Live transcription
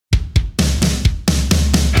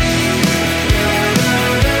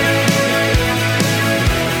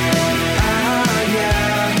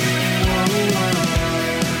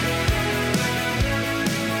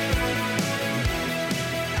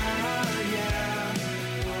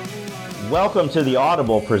Welcome to the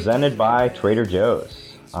Audible presented by Trader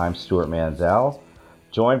Joe's. I'm Stuart Manziel,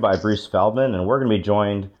 joined by Bruce Feldman, and we're going to be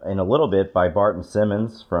joined in a little bit by Barton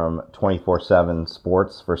Simmons from 24/7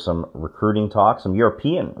 Sports for some recruiting talk, some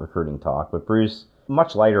European recruiting talk. But Bruce,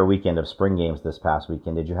 much lighter weekend of spring games this past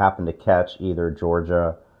weekend. Did you happen to catch either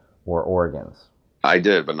Georgia or Oregon's? I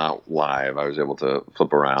did, but not live. I was able to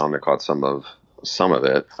flip around. I caught some of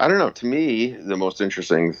it. I don't know. To me, the most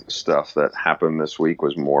interesting stuff that happened this week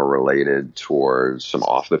was more related towards some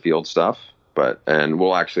off the field stuff. And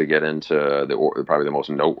we'll actually get into probably the most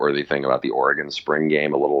noteworthy thing about the Oregon spring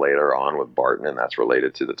game a little later on with Barton, and that's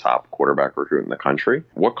related to the top quarterback recruit in the country.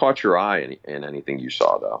 What caught your eye in anything you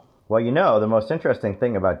saw, though? Well, the most interesting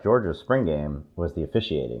thing about Georgia's spring game was the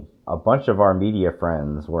officiating. A bunch of our media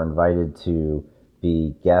friends were invited to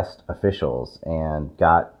be guest officials and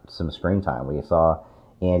got some screen time. We saw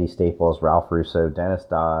Andy Staples, Ralph Russo, Dennis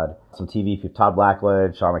Dodd, some TV people, Todd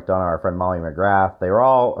Blackledge, Sean McDonough, our friend Molly McGrath. They were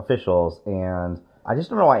all officials, and I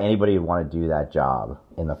just don't know why anybody would want to do that job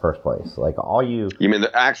in the first place. You mean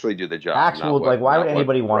to actually do the job? Why would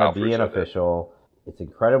anybody want to be an official? It's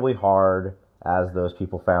incredibly hard, as those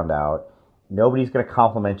people found out. Nobody's going to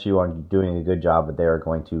compliment you on doing a good job, but they are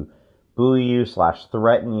going to boo you /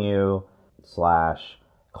 threaten you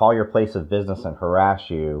 / call your place of business and harass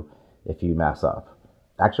you if you mess up.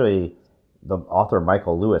 Actually, the author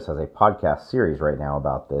Michael Lewis has a podcast series right now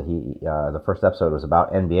about the first episode was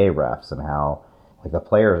about NBA refs and how the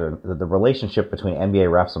players, the relationship between NBA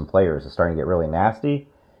refs and players is starting to get really nasty,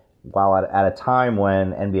 while at a time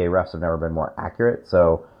when NBA refs have never been more accurate.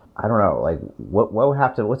 So I don't know,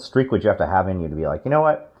 what streak would you have to have in you to be like, you know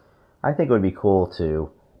what, I think it would be cool to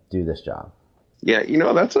do this job? Yeah,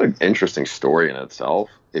 that's an interesting story in itself.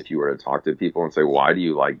 If you were to talk to people and say, why do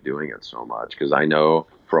you like doing it so much? Because I know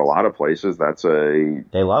for a lot of places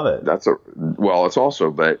they love it. It's also,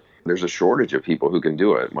 but there's a shortage of people who can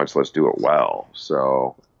do it, much less do it well.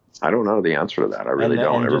 So I don't know the answer to that. I really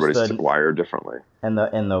don't. Everybody's wired differently. And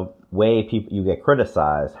the way you get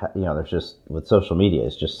criticized, there's just, with social media,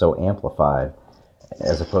 it's just so amplified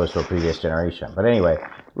as opposed to a previous generation. But anyway,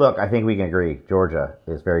 look, I think we can agree Georgia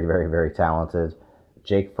is very, very, very talented.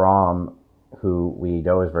 Jake Fromm, who we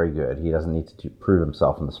know is very good, he doesn't need to prove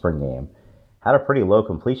himself in the spring game, had a pretty low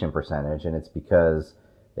completion percentage, and it's because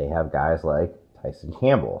they have guys like Tyson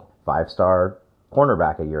Campbell, 5-star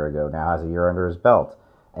cornerback a year ago, now has a year under his belt,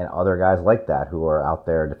 and other guys like that who are out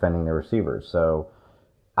there defending the receivers. So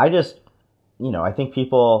I think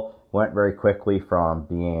people went very quickly from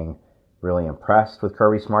being really impressed with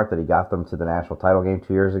Kirby Smart that he got them to the national title game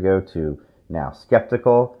 2 years ago to now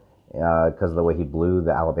skeptical because of the way he blew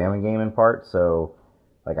the Alabama game in part. So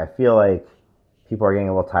I feel like people are getting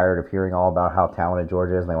a little tired of hearing all about how talented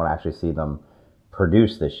Georgia is, and they want to actually see them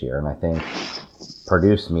produce this year. And I think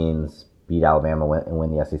produce means beat Alabama and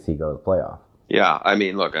win the SEC, go to the playoff. Yeah, I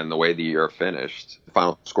mean, look, and the way the year finished, the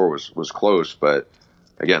final score was close, but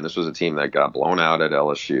again, this was a team that got blown out at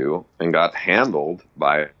LSU and got handled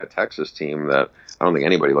by a Texas team that I don't think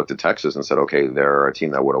anybody looked at Texas and said, okay, they're a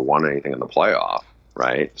team that would have won anything in the playoff,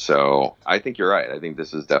 right? So I think you're right. I think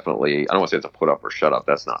this is definitely, I don't want to say it's a put up or shut up.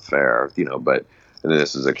 That's not fair, but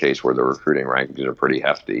this is a case where the recruiting rankings are pretty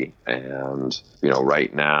hefty. And,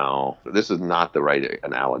 right now, this is not the right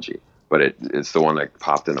analogy, but it's the one that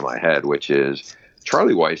popped into my head, which is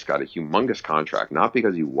Charlie Weiss got a humongous contract, not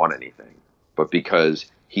because he won anything, but because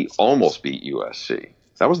he almost beat USC.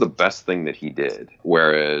 That was the best thing that he did.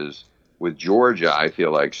 Whereas with Georgia, I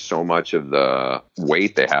feel like so much of the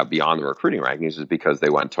weight they have beyond the recruiting rankings is because they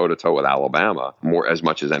went toe-to-toe with Alabama as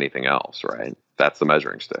much as anything else, right? That's the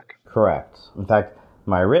measuring stick. Correct. In fact,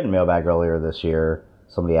 my written mailbag earlier this year,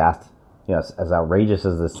 somebody asked, as outrageous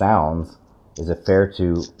as this sounds, is it fair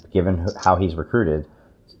to, given how he's recruited,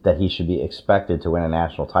 that he should be expected to win a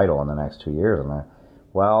national title in the next 2 years? And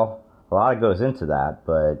a lot goes into that,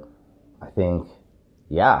 but I think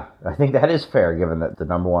that is fair given that the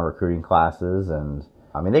number one recruiting classes, and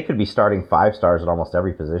they could be starting 5-stars at almost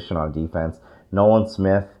every position on defense. Nolan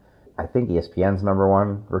Smith, I think ESPN's number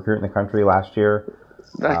one recruit in the country last year.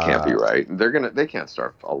 That can't be right. They can't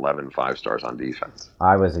start 11 5-stars on defense.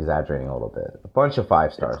 I was exaggerating a little bit. A bunch of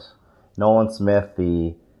 5-stars. Yeah. Nolan Smith,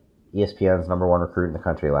 the ESPN's number one recruit in the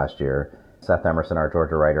country last year. Seth Emerson, our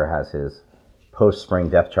Georgia writer, has his post-spring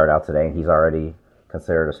depth chart out today, and he's already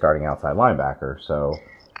considered a starting outside linebacker. So,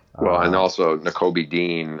 and also Nakobe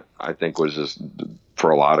Dean, I think, was just,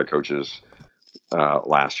 for a lot of coaches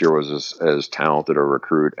last year, was as talented a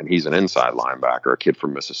recruit, and he's an inside linebacker, a kid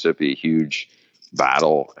from Mississippi, huge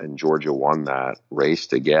battle, and Georgia won that race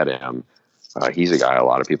to get him. He's a guy a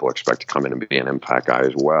lot of people expect to come in and be an impact guy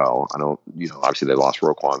as well. I don't, obviously they lost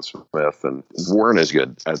Roquan Smith and weren't as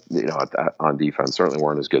good on defense. Certainly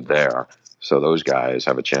weren't as good there. So those guys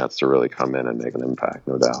have a chance to really come in and make an impact,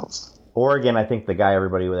 no doubt. Oregon, I think the guy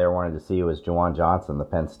everybody there wanted to see was Juwan Johnson, the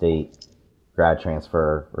Penn State grad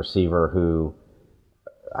transfer receiver, who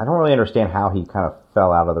I don't really understand how he kind of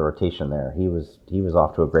fell out of the rotation there. He was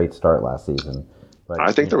off to a great start last season. But,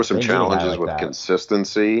 I think there were some challenges with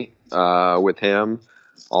consistency with him.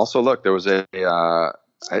 Also, look, there was I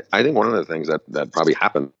think one of the things that probably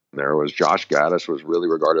happened there was Josh Gaddis was really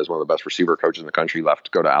regarded as one of the best receiver coaches in the country, left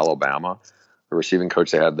to go to Alabama. The receiving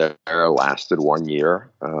coach they had there lasted 1 year,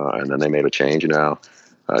 and then they made a change.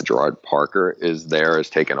 Gerard Parker is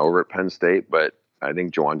taken over at Penn State, but I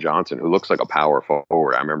think Juwan Johnson, who looks like a power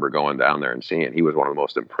forward, I remember going down there and seeing he was one of the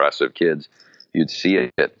most impressive kids you'd see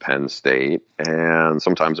at Penn State, and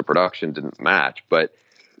sometimes the production didn't match, but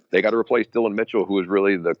they got to replace Dylan Mitchell, who was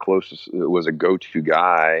really the closest, was a go-to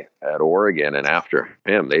guy at Oregon, and after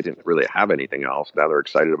him, they didn't really have anything else. Now they're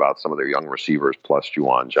excited about some of their young receivers plus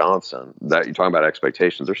Juwan Johnson. That you're talking about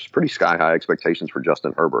expectations. There's pretty sky-high expectations for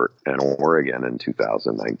Justin Herbert and Oregon in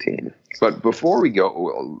 2019. But before we get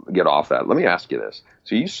off that, let me ask you this.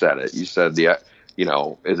 So you said it. You said, is it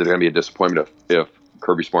going to be a disappointment if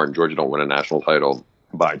Kirby Smart and Georgia don't win a national title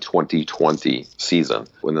by 2020 season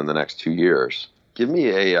within the next 2 years? Give me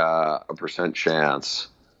a percent chance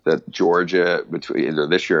that Georgia, between either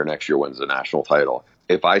this year or next year, wins the national title.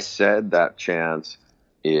 If I said that chance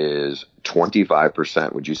is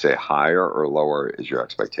 25%, would you say higher or lower is your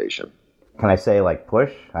expectation? Can I say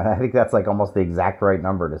push? I think that's almost the exact right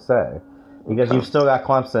number to say. Because you've still got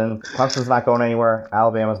Clemson. Clemson's not going anywhere.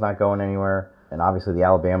 Alabama's not going anywhere. And obviously the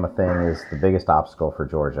Alabama thing is the biggest obstacle for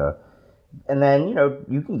Georgia. And then,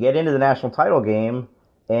 you can get into the national title game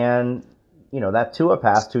and that Tua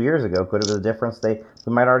pass 2 years ago could have been the difference.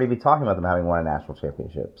 We might already be talking about them having won a national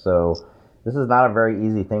championship. So this is not a very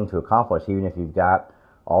easy thing to accomplish, even if you've got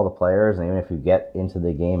all the players and even if you get into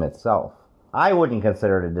the game itself. I wouldn't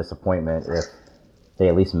consider it a disappointment if they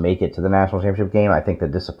at least make it to the national championship game. I think the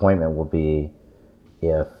disappointment will be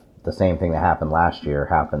if the same thing that happened last year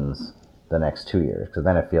happens the next 2 years, because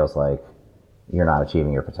then it feels like you're not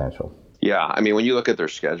achieving your potential. Yeah, I mean, when you look at their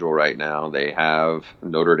schedule right now, they have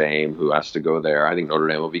Notre Dame, who has to go there. I think Notre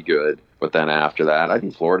Dame will be good, but then after that, I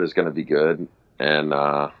think Florida's going to be good, and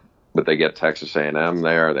but they get Texas A&M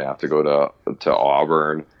there. They have to go to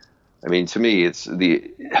Auburn. I mean, to me, it's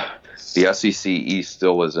the SEC East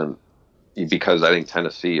still isn't, because I think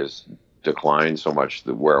Tennessee has declined so much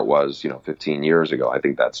where it was 15 years ago. I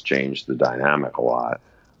think that's changed the dynamic a lot,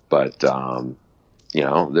 but.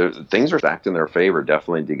 Things are stacked in their favor,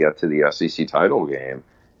 definitely, to get to the SEC title game.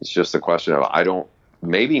 It's just a question of,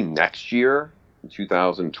 maybe next year,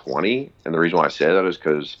 2020, and the reason why I say that is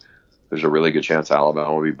because there's a really good chance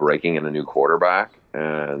Alabama will be breaking in a new quarterback,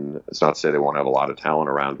 and it's not to say they won't have a lot of talent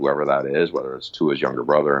around whoever that is, whether it's Tua's younger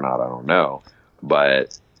brother or not, I don't know.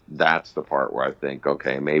 But that's the part where I think,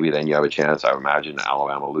 okay, maybe then you have a chance. I imagine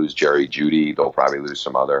Alabama will lose Jerry Jeudy. They'll probably lose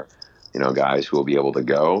some other guys who will be able to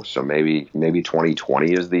go. So maybe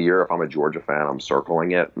 2020 is the year. If I'm a Georgia fan, I'm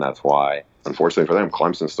circling it. And that's why, unfortunately for them,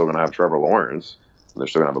 Clemson's still going to have Trevor Lawrence. And they're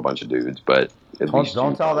still going to have a bunch of dudes. But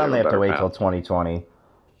don't tell them they have to wait till 2020.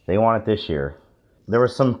 They want it this year. There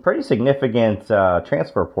was some pretty significant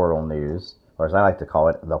transfer portal news, or as I like to call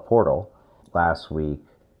it, the portal, last week.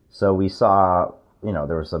 So we saw,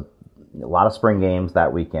 there was a lot of spring games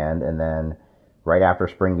that weekend, and then right after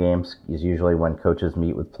spring games is usually when coaches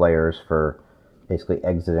meet with players for basically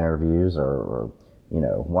exit interviews or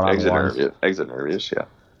one-on-ones. Exit interviews, yeah.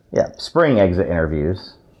 Yeah, spring exit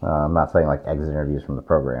interviews. I'm not saying exit interviews from the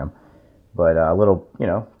program, but a little,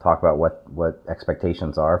 talk about what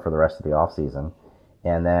expectations are for the rest of the offseason.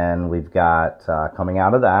 And then we've got, coming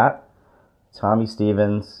out of that, Tommy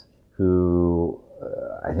Stevens, who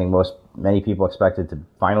I think many people expected to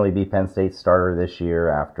finally be Penn State's starter this year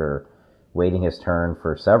after waiting his turn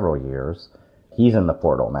for several years. He's in the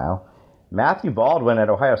portal now. Matthew Baldwin at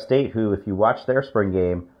Ohio State, who, if you watch their spring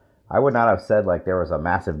game, I would not have said there was a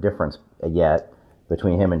massive difference yet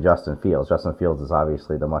between him and Justin Fields. Justin Fields is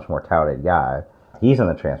obviously the much more touted guy. He's in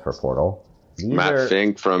the transfer portal. Matt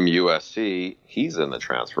Fink from USC, he's in the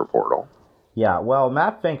transfer portal. Yeah, well,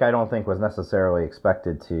 Matt Fink I don't think was necessarily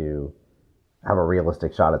expected to have a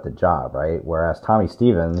realistic shot at the job, right? Whereas Tommy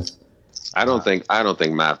Stevens, I don't think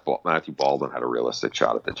Matthew Baldwin had a realistic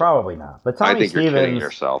shot at the job. Probably not. But Tommy Stevens, you're kidding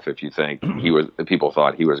yourself if you think people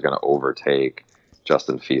thought he was going to overtake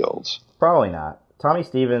Justin Fields. Probably not. Tommy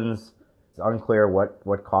Stevens, it's unclear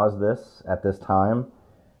what caused this at this time.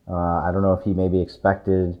 I don't know if he maybe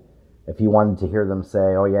expected if he wanted to hear them say,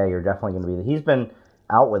 "Oh yeah, you're definitely going to be," he's been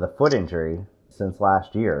out with a foot injury since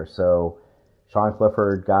last year, so Sean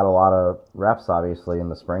Clifford got a lot of reps, obviously, in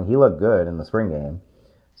the spring. He looked good in the spring game.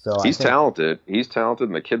 So I He's think, talented. He's talented,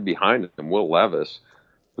 and the kid behind him, Will Levis,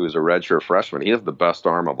 who's a redshirt freshman, he has the best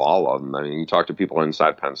arm of all of them. I mean, you talk to people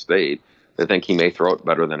inside Penn State, they think he may throw it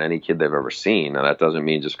better than any kid they've ever seen. And that doesn't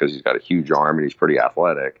mean just because he's got a huge arm and he's pretty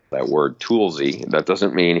athletic, that word toolsy, that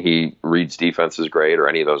doesn't mean he reads defenses great or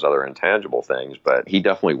any of those other intangible things. But he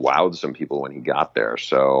definitely wowed some people when he got there.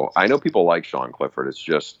 So I know people like Sean Clifford. It's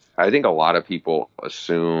just, I think a lot of people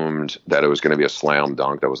assumed that it was going to be a slam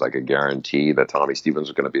dunk, that was like a guarantee that Tommy Stevens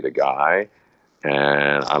was going to be the guy.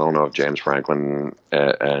 And I don't know if James Franklin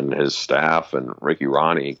and his staff and Ricky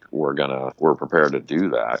Ronnie were prepared to do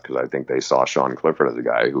that, because I think they saw Sean Clifford as a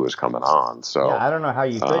guy who was coming on. So yeah, I don't know how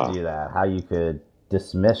you could do that. How you could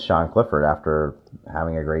dismiss Sean Clifford after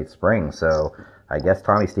having a great spring. So I guess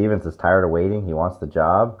Tommy Stevens is tired of waiting. He wants the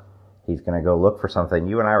job. He's going to go look for something.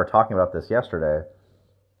 You and I were talking about this yesterday.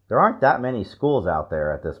 There aren't that many schools out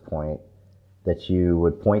there at this point that you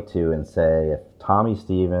would point to and say, if Tommy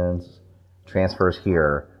Stevens transfers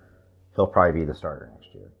here, he'll probably be the starter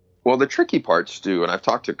next year. Well, the tricky part, Stu, and I've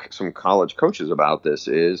talked to some college coaches about this,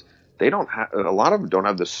 is they don't have, a lot of them don't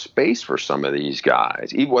have the space for some of these guys.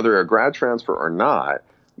 Even whether a grad transfer or not,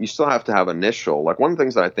 you still have to have initial. Like, one of the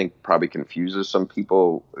things that I think probably confuses some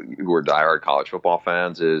people who are diehard college football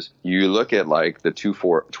fans is you look at like the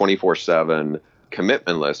 24/7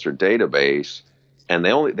 commitment list or database, and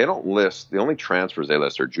the only transfers they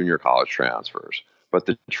list are junior college transfers. But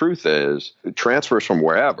the truth is, transfers from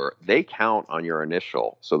wherever, they count on your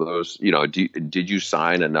initial. So those, did you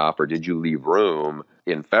sign enough or did you leave room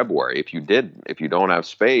in February? If you didn't, if you don't have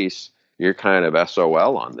space, you're kind of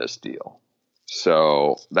SOL on this deal.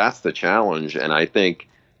 So that's the challenge. And I think,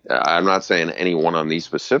 I'm not saying any one on these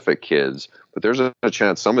specific kids, but there's a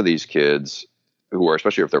chance some of these kids who are,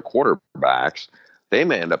 especially if they're quarterbacks, they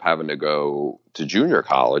may end up having to go to junior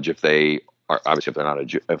college if they are, obviously if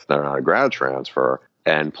they're not a grad transfer,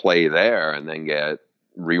 and play there and then get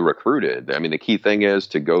re-recruited. I mean, the key thing is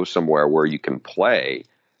to go somewhere where you can play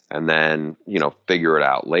and then, figure it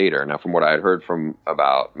out later. Now, from what I had heard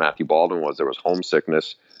about Matthew Baldwin was there was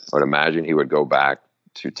homesickness. I would imagine he would go back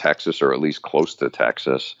to Texas, or at least close to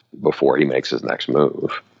Texas, before he makes his next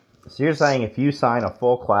move. So you're saying if you sign a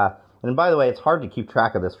full class, and by the way, it's hard to keep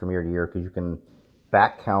track of this from year to year because you can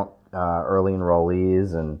back count early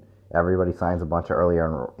enrollees, and everybody signs a bunch of early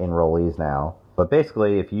enrollees now. But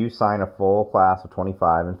basically, if you sign a full class of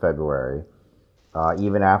 25 in February,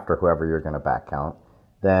 even after whoever you're going to back count,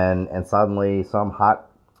 and suddenly some hot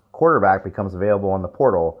quarterback becomes available on the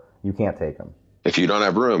portal, you can't take him. If you don't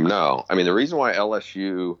have room, no. I mean, the reason why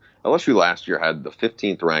LSU last year had the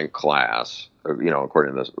 15th ranked class,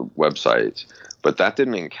 according to the websites, but that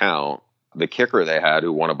didn't count the kicker they had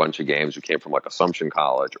who won a bunch of games, who came from like Assumption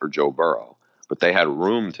College or Joe Burrow. But they had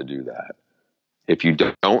room to do that. If you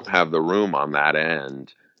don't have the room on that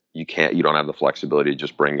end, you don't have the flexibility to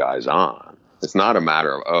just bring guys on. It's not a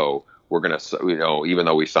matter of, we're going to, even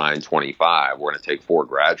though we signed 25, we're going to take 4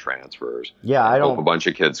 grad transfers. Yeah, I don't. Hope a bunch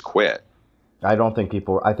of kids quit. I think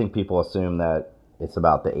people assume that it's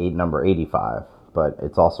about the number 85, but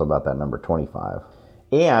it's also about that number 25.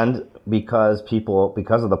 And because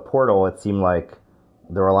of the portal, it seemed like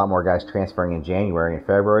there were a lot more guys transferring in January and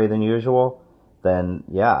February than usual. Then,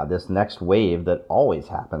 yeah, this next wave that always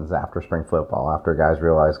happens after spring football, after guys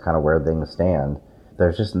realize kind of where things stand,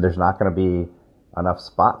 there's not going to be enough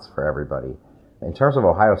spots for everybody. In terms of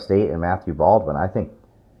Ohio State and Matthew Baldwin, I think,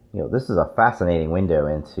 this is a fascinating window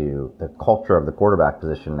into the culture of the quarterback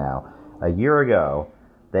position now. A year ago,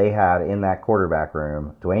 they had in that quarterback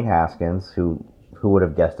room Dwayne Haskins, who would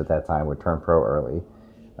have guessed at that time would turn pro early,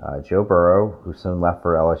 Joe Burrow, who soon left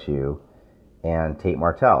for LSU, and Tate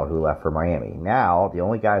Martell, who left for Miami. Now, the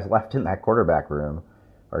only guys left in that quarterback room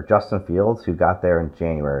are Justin Fields, who got there in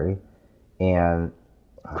January, and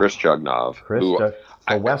Chris Chugnov.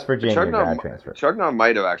 West Virginia grad transfer. Chugnov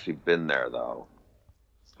might have actually been there, though.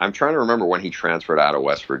 I'm trying to remember when he transferred out of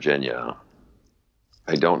West Virginia.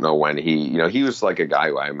 I don't know when he was like a guy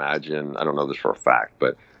who I imagine, I don't know this for a fact,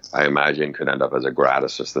 but I imagine could end up as a grad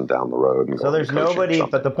assistant down the road. And so there's nobody,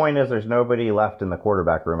 but the point is there's nobody left in the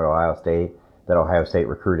quarterback room at Ohio State that Ohio State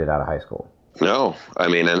recruited out of high school. No, I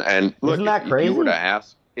mean, and look, isn't that crazy?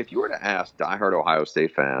 If you were to ask diehard Ohio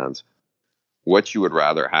State fans what you would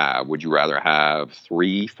rather have, would you rather have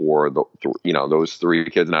 3 for those 3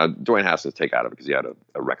 kids? Now, Dwayne Haskins take out of it because he had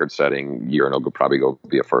a record-setting year and he'll probably go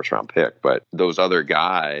be a first-round pick. But those other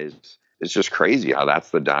guys, it's just crazy how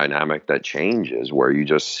that's the dynamic that changes, where you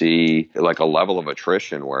just see like a level of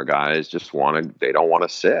attrition where guys just they don't want to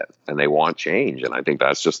sit and they want change. And I think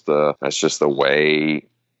that's just the way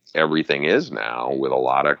everything is now with a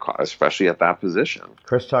lot of, especially at that position.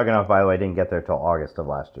 Chris Chuganoff, by the way, didn't get there till August of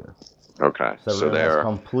last year. Okay. So they're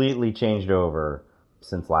completely changed over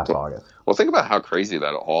since last August. Well, think about how crazy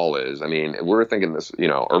that all is. I mean, we're thinking this,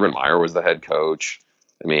 Urban Meyer was the head coach.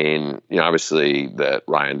 I mean, obviously that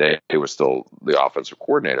Ryan Day was still the offensive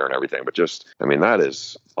coordinator and everything, but that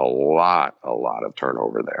is a lot of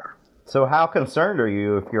turnover there. So how concerned are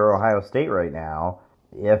you if you're Ohio State right now,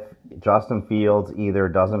 if Justin Fields either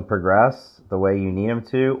doesn't progress the way you need him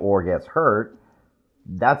to or gets hurt?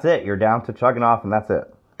 That's it. You're down to Chuganoff and that's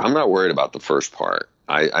it. I'm not worried about the first part.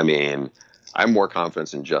 I mean, I'm more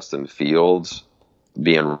confident in Justin Fields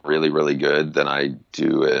being really, really good than I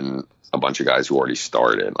do in a bunch of guys who already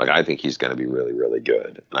started. Like, I think he's going to be really, really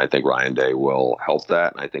good. And I think Ryan Day will help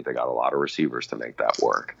that. And I think they got a lot of receivers to make that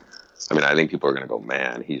work. I mean, I think people are going to go,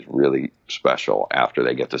 man, he's really special after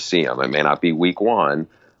they get to see him. It may not be week 1,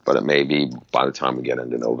 but it may be by the time we get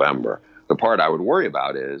into November. The part I would worry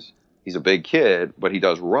about is he's a big kid, but he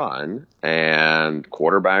does run, and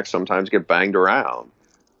quarterbacks sometimes get banged around.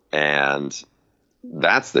 And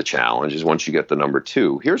that's the challenge, is once you get the number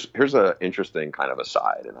 2. Here's an interesting kind of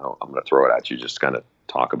aside, and I'm going to throw it at you, just kind of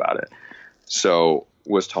talk about it. So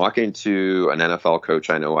was talking to an NFL coach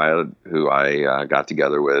I know who I got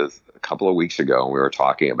together with a couple of weeks ago, and we were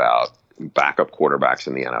talking about backup quarterbacks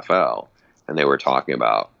in the NFL. And they were talking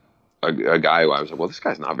about a guy who I was like, well, this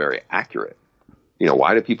guy's not very accurate.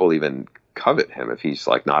 Why do people even covet him if he's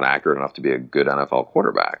like not accurate enough to be a good NFL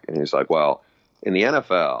quarterback? And he's like, well, in the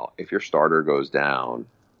NFL, if your starter goes down,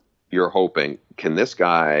 you're hoping, can this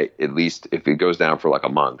guy, at least if it goes down for like a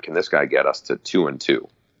month, can this guy get us to 2-2?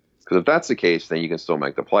 Because if that's the case, then you can still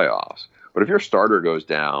make the playoffs. But if your starter goes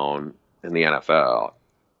down in the NFL,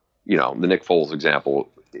 the Nick Foles example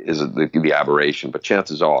is the aberration, but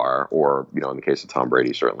chances are, or, in the case of Tom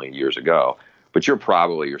Brady, certainly years ago, but you're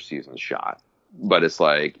probably your season's shot. But it's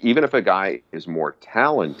like, even if a guy is more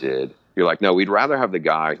talented, you're like, no, we'd rather have the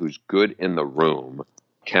guy who's good in the room,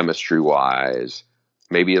 chemistry-wise,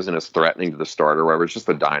 maybe isn't as threatening to the starter, whatever. It's just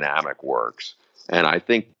the dynamic works. And I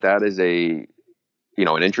think that is an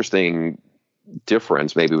interesting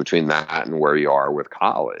difference maybe between that and where you are with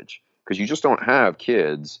college. Because you just don't have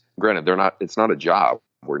kids. Granted, it's not a job.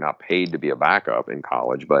 We're not paid to be a backup in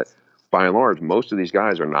college. But by and large, most of these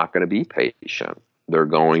guys are not going to be patient. They're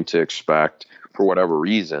going to expect, for whatever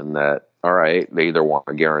reason, that, all right, they either want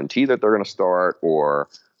a guarantee that they're going to start or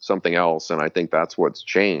something else. And I think that's what's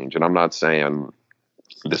changed. And I'm not saying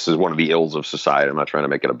this is one of the ills of society. I'm not trying to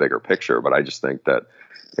make it a bigger picture, but I just think that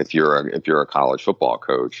if you're a college football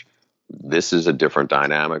coach, this is a different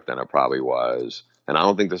dynamic than it probably was. And I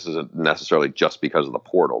don't think this is necessarily just because of the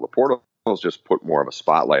portal. The portal has just put more of a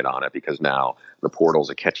spotlight on it because now the portal is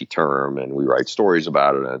a catchy term and we write stories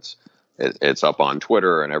about it. And it's up on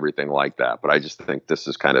Twitter and everything like that. But I just think this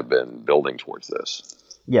has kind of been building towards this.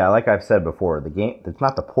 Yeah, like I've said before, the game, it's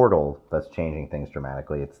not the portal that's changing things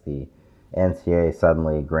dramatically. It's the NCAA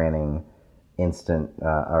suddenly granting instant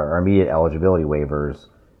or immediate eligibility waivers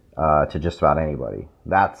to just about anybody.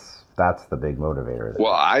 That's the big motivator.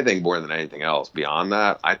 Well, I think more than anything else, beyond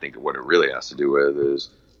that, I think what it really has to do with is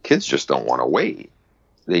kids just don't want to wait.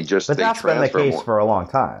 But that's been the case for a long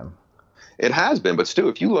time. It has been, but Stu,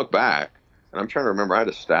 if you look back, and I'm trying to remember, I had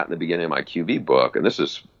a stat in the beginning of my QB book, and this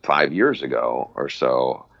is 5 years ago or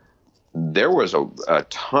so. There was a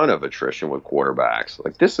ton of attrition with quarterbacks.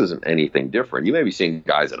 Like, this isn't anything different. You may be seeing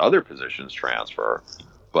guys at other positions transfer,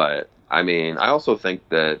 but I mean, I also think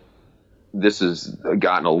that this has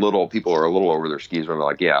gotten people are a little over their skis when they're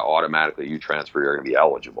like, yeah, automatically you transfer, you're going to be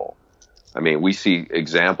eligible. I mean, we see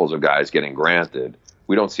examples of guys getting granted.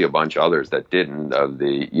 We don't see a bunch of others that didn't. Of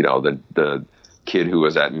the kid who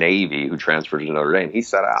was at Navy who transferred to Notre Dame, he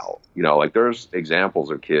sat out. Like there's examples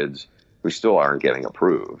of kids who still aren't getting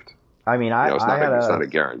approved. I mean, it's not a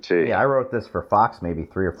guarantee. Yeah, I wrote this for Fox maybe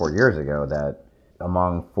 3 or 4 years ago that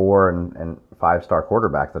among 4- and 5-star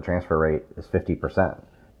quarterbacks, the transfer rate is 50%.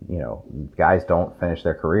 Guys don't finish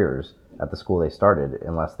their careers at the school they started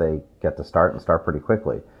unless they get to start and start pretty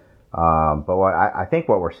quickly. But I think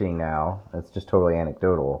what we're seeing now, it's just totally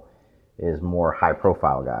anecdotal, is more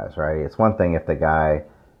high-profile guys, right? It's one thing if the guy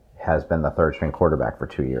has been the third-string quarterback for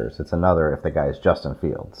 2 years. It's another if the guy is Justin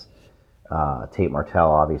Fields. Tate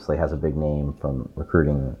Martell obviously has a big name from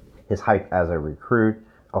recruiting. His hype as a recruit.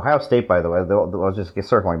 Ohio State, by the way, I'll just get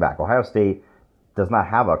circling back. Ohio State does not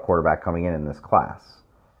have a quarterback coming in this class.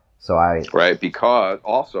 Right, because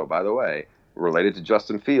also, by the way, related to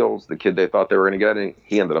Justin Fields, the kid they thought they were going to get, and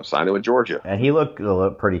he ended up signing with Georgia. And he looked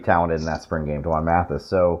pretty talented in that spring game, Dwan Mathis.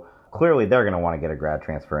 So clearly they're going to want to get a grad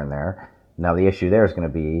transfer in there. Now the issue there is going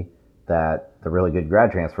to be that the really good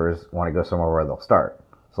grad transfers want to go somewhere where they'll start.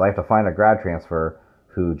 So I have to find a grad transfer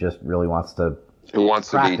who just really wants to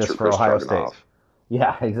practice for Chris Ohio Chugunov. State.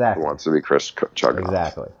 Yeah, exactly. Who wants to be Chris Chugunov.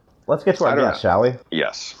 Exactly. Let's get to our guest, shall we?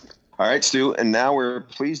 Yes. All right, Stu. And now we're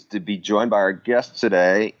pleased to be joined by our guest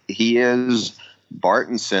today. He is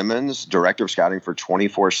Barton Simmons, Director of Scouting for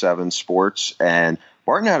 24/7 Sports. And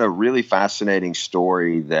Barton had a really fascinating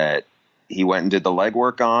story that he went and did the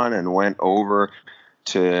legwork on and went over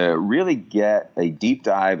to really get a deep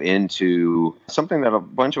dive into something that a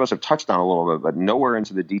bunch of us have touched on a little bit, but nowhere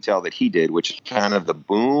into the detail that he did, which is kind of the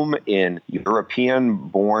boom in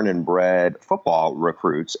European-born and bred football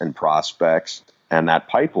recruits and prospects and that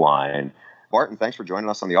pipeline. Barton, thanks for joining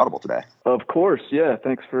us on the Audible today. Of course, yeah.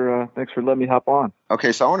 Thanks for letting me hop on.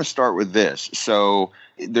 Okay, so I want to start with this. So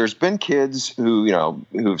there's been kids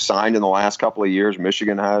who've signed in the last couple of years.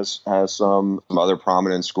 Michigan has some other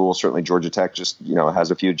prominent schools. Certainly Georgia Tech just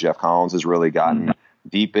has a few. Jeff Collins has really gotten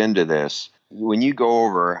deep into this. When you go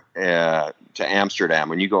over to Amsterdam,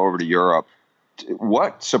 when you go over to Europe,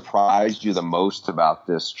 what surprised you the most about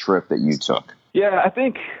this trip that you took? Yeah,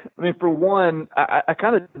 for one, I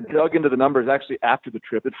kind of dug into the numbers actually after the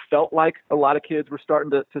trip. It felt like a lot of kids were starting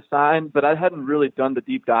to sign, but I hadn't really done the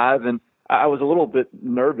deep dive, and I was a little bit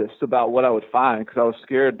nervous about what I would find because I was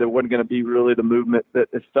scared there wasn't going to be really the movement that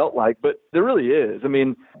it felt like, but there really is. I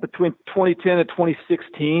mean, between 2010 and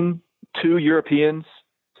 2016, 2 Europeans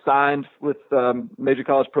signed with major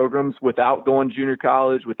college programs without going junior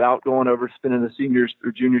college, without going over spending the seniors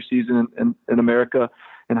or junior season in America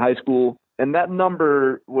in high school. And that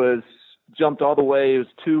number was jumped all the way. It was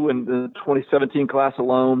 2 in the 2017 class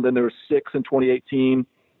alone. Then there were 6 in 2018,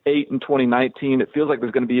 8 in 2019. It feels like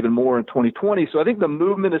there's going to be even more in 2020. So I think the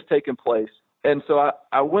movement has taken place. And so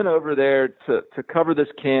I went over there to cover this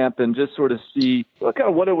camp and just sort of see kind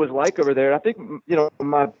of what it was like over there. I think,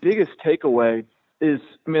 my biggest takeaway is,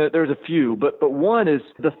 there's a few, but one is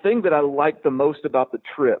the thing that I liked the most about the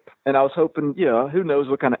trip. And I was hoping, who knows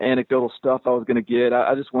what kind of anecdotal stuff I was going to get.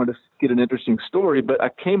 I just wanted to get an interesting story, but I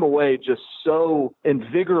came away just so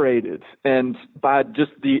invigorated and by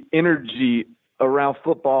just the energy around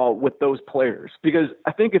football with those players. Because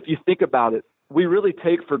I think if you think about it, we really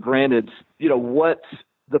take for granted, what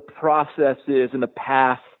the process is and the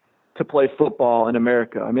path to play football in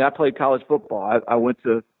America. I played college football. I went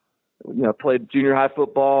to played junior high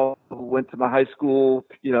football, went to my high school,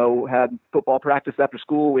 had football practice after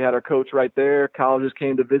school. We had our coach right there. Colleges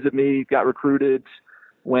came to visit me, got recruited.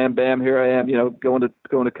 Wham, bam, here I am, going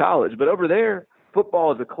to college. But over there,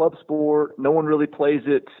 football is a club sport. No one really plays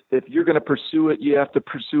it. If you're going to pursue it, you have to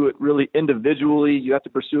pursue it really individually. You have to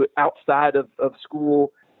pursue it outside of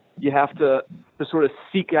school. You have to sort of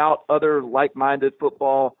seek out other like-minded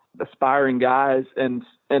football aspiring guys. And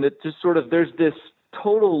it just sort of, there's this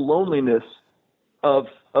total loneliness of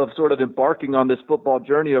sort of embarking on this football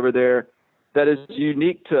journey over there that is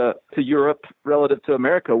unique to Europe relative to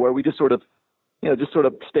America, where we just sort of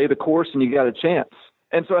stay the course and you got a chance.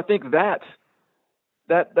 And so I think that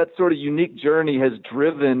sort of unique journey has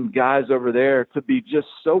driven guys over there to be just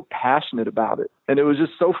so passionate about it. And it was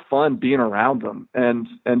just so fun being around them and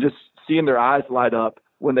just seeing their eyes light up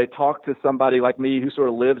when they talk to somebody like me who sort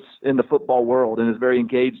of lives in the football world and is very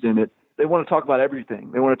engaged in it. They want to talk about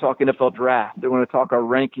everything. They want to talk NFL draft. They want to talk our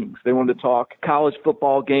rankings. They want to talk college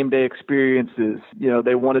football game day experiences.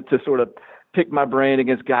 They wanted to sort of pick my brain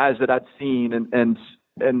against guys that I'd seen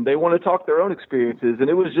and they want to talk their own experiences.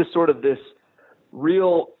 And it was just sort of this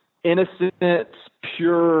real innocent,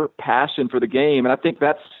 pure passion for the game. And I think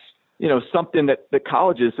that's, something that the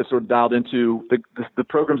colleges have sort of dialed into, the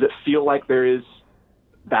programs that feel like there is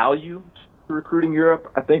value to recruiting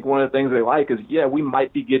Europe. I think one of the things they like is, we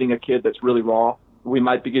might be getting a kid that's really raw. We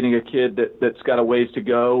might be getting a kid that's got a ways to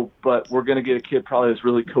go, but we're going to get a kid probably that's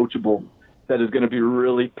really coachable, that is going to be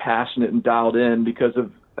really passionate and dialed in because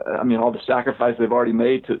of, all the sacrifice they've already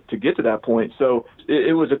made to get to that point. So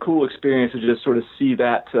it was a cool experience to just sort of see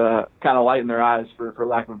that kind of light in their eyes, for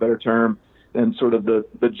lack of a better term, and sort of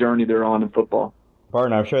the journey they're on in football.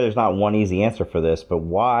 Barton, I'm sure there's not one easy answer for this, but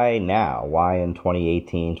why now? Why in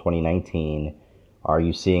 2018, 2019 are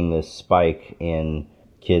you seeing this spike in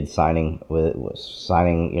kids signing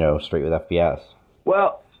straight with FBS?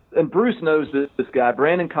 Well, and Bruce knows this guy.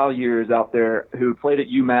 Brandon Collier is out there who played at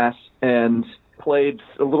UMass and played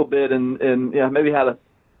a little bit and maybe had a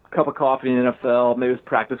cup of coffee in the NFL, maybe it was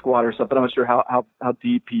practice squad or something. I'm not sure how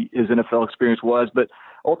deep his NFL experience was, but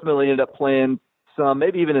ultimately ended up playing some,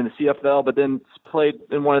 maybe even in the CFL, but then played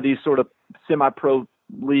in one of these sort of semi-pro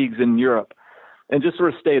leagues in Europe and just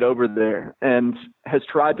sort of stayed over there and has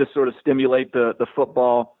tried to sort of stimulate the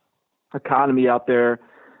football economy out there.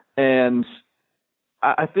 And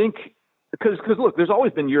I think because look, there's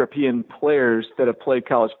always been European players that have played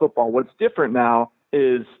college football. What's different now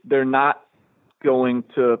is they're not going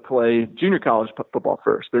to play junior college football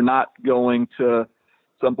first. They're not going to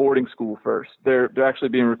some boarding school first. They're actually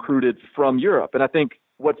being recruited from Europe. And I think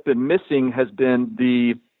what's been missing has been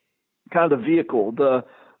the kind of the vehicle, the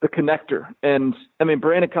connector. And I mean,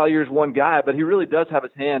 Brandon Collier's one guy, but he really does have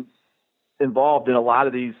his hands involved in a lot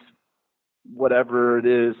of these, whatever it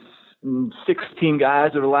is, 16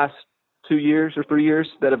 guys over the last 2 years or 3 years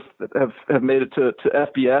that have made it to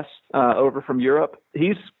FBS over from Europe.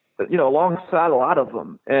 He's, alongside a lot of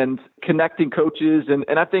them and connecting coaches.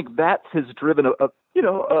 And I think that has driven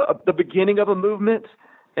the beginning of a movement,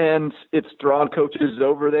 and it's drawn coaches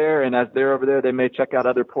over there. And as they're over there, they may check out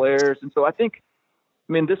other players. And so I think,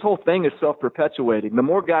 this whole thing is self-perpetuating. The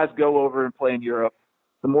more guys go over and play in Europe,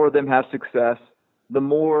 the more of them have success. The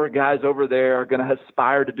more guys over there are going to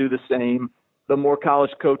aspire to do the same. The more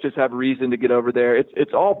college coaches have reason to get over there.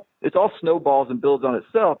 It's all snowballs and builds on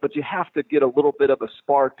itself, but you have to get a little bit of a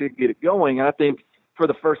spark to get it going. And I think for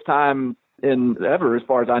the first time in ever, as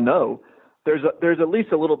far as I know, there's at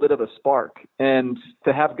least a little bit of a spark. And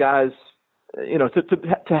to have guys,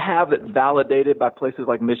 to have it validated by places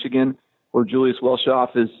like Michigan, where Julius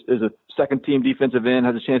Welshoff is a second-team defensive end,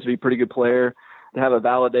 has a chance to be a pretty good player, to have it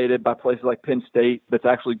validated by places like Penn State that's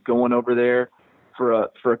actually going over there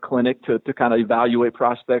for a clinic to kind of evaluate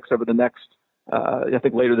prospects over the next, I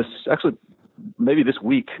think maybe this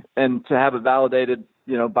week, and to have it validated,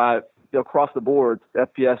 by across the board,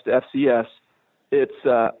 FPS to FCS,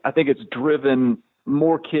 I think it's driven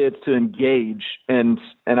more kids to engage, and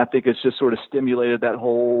I think it's just sort of stimulated that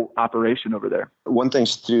whole operation over there. One thing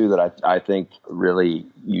too that I think really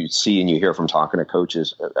you see and you hear from talking to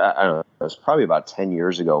coaches, I don't know, it was probably about 10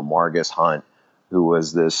 years ago, Margus Hunt, who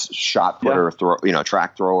was this shot putter,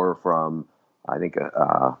 track thrower from, I think,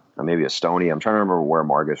 maybe Estonia. I'm trying to remember where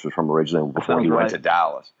Margus was from originally before he went to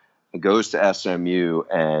Dallas. He goes to SMU,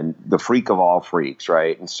 and the freak of all freaks,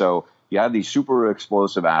 right? And so you have these super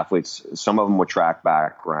explosive athletes, some of them with track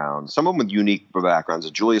backgrounds, some of them with unique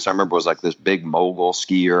backgrounds. Julius, I remember, was like this big mogul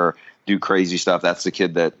skier, do crazy stuff. That's the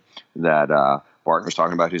kid that Barton was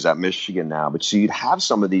talking about, who's at Michigan now. But so you'd have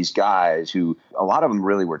some of these guys who, a lot of them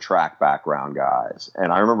really were track background guys.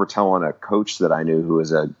 And I remember telling a coach that I knew who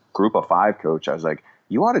was a group of 5 coach, I was like,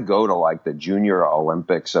 you ought to go to like the junior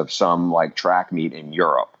Olympics of some like track meet in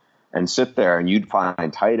Europe and sit there, and you'd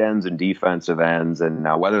find tight ends and defensive ends, and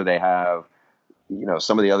now whether they have,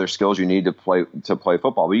 some of the other skills you need to play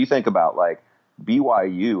football. But you think about like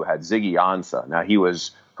BYU had Ziggy Ansah. Now he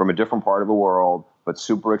was from a different part of the world, but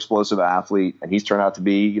super explosive athlete, and he's turned out to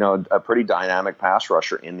be, a pretty dynamic pass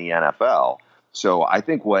rusher in the NFL. So I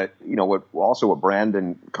think what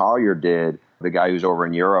Brandon Collier did, the guy who's over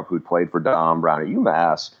in Europe who played for Don Brown at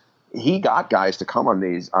UMass, he got guys to come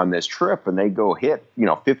on this trip, and they go hit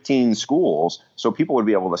 15 schools, so people would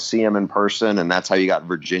be able to see him in person, and that's how you got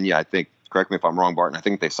Virginia. I think, correct me if I'm wrong, Barton, I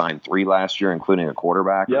think they signed 3 last year, including a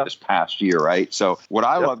quarterback this past year, right? So what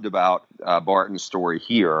I loved about Barton's story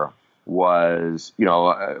here was,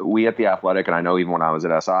 we at The Athletic, and I know even when I was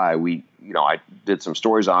at SI, I did some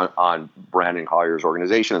stories on Brandon Collier's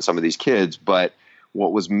organization and some of these kids, but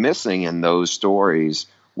what was missing in those stories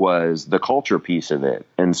was the culture piece of it.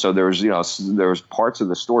 And so there's parts of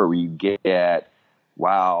the story where you get,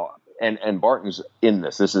 wow. And Barton's in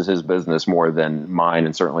this. This is his business more than mine,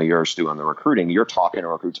 and certainly yours, Stu, on the recruiting. You're talking to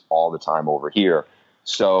recruits all the time over here.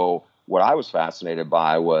 So what I was fascinated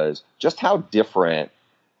by was just how different.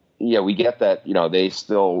 Yeah, we get that, they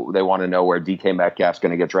want to know where DK Metcalf's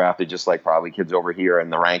going to get drafted, just like probably kids over here, and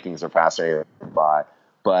the rankings are fascinated by.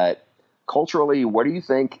 But culturally, what do you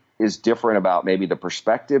think is different about maybe the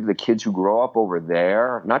perspective, the kids who grow up over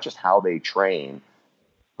there, not just how they train,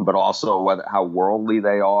 but also how worldly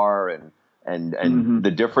they are, and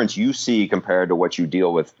the difference you see compared to what you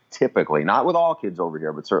deal with typically, not with all kids over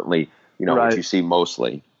here, but certainly, what you see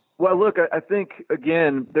mostly. Well, look, I think,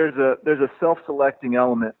 again, there's a self-selecting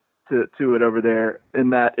element to it over there,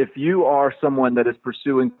 in that if you are someone that is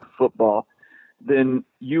pursuing football, then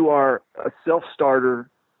you are a self-starter.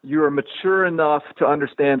 You are mature enough to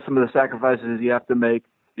understand some of the sacrifices you have to make.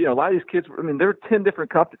 A lot of these kids, there were 10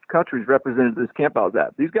 different countries represented at this camp I was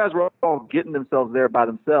at. These guys were all getting themselves there by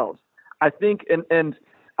themselves. I think, and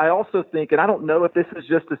I also think, and I don't know if this is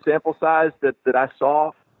just a sample size that I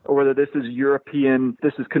saw, or whether this is European,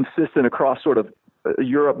 this is consistent across sort of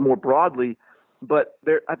Europe more broadly, but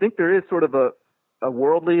I think there is sort of a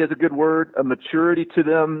worldly is a good word, a maturity to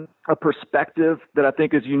them, a perspective that I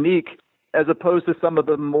think is unique, as opposed to some of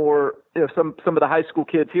the more, some of the high school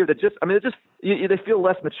kids here that they feel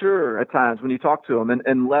less mature at times when you talk to them,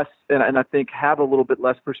 and less, and I think have a little bit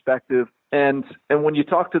less perspective. And when you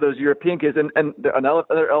talk to those European kids, and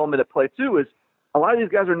another element at play too is a lot of these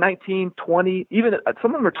guys are 19, 20, even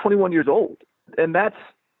some of them are 21 years old. And that's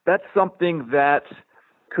something that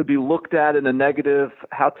could be looked at in a negative.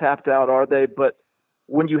 How tapped out are they? But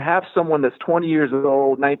when you have someone that's 20 years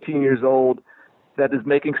old, 19 years old, that is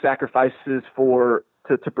making sacrifices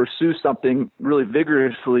to pursue something really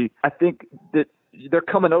vigorously, I think that they're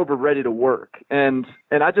coming over ready to work. And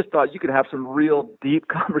I just thought you could have some real deep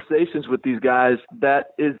conversations with these guys that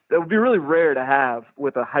would be really rare to have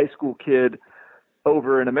with a high school kid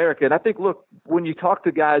over in America. And I think, look, when you talk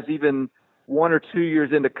to guys even 1 or 2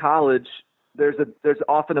 years into college, there's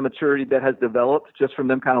often a maturity that has developed just from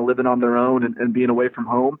them kind of living on their own and being away from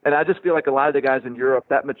home. And I just feel like a lot of the guys in Europe,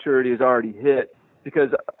 that maturity is already hit, because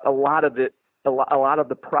a lot of the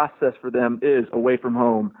process for them is away from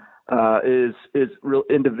home, is real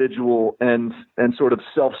individual and sort of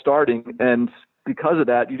self-starting. And because of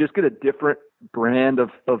that, you just get a different brand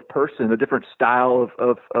of person, a different style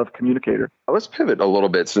of communicator. Let's pivot a little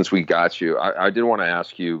bit since we got you. I did want to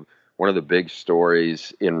ask you, one of the big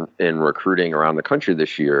stories in recruiting around the country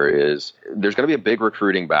this year is there's going to be a big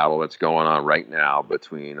recruiting battle that's going on right now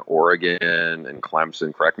between Oregon and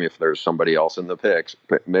Clemson. Correct me if there's somebody else in the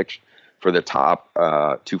mix for the top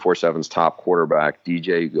 247's top quarterback,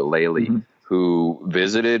 DJ Uiagalelei, who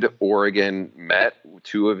visited Oregon, met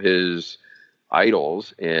two of his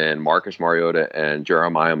idols in Marcus Mariota and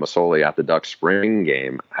Jeremiah Masoli at the Duck spring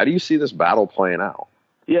game. How do you see this battle playing out?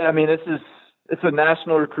 Yeah, I mean, it's a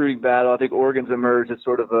national recruiting battle. I think Oregon's emerged as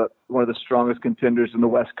sort of one of the strongest contenders in the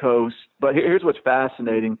West Coast. But here's what's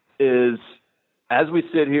fascinating is, as we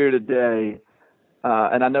sit here today,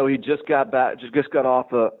 and I know he just got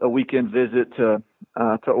off a weekend visit to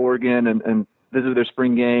Oregon and visited their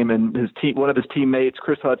spring game, and one of his teammates,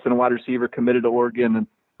 Chris Hudson, a wide receiver, committed to Oregon, and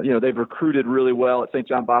they've recruited really well at St.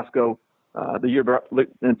 John Bosco the year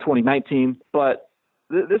in 2019, but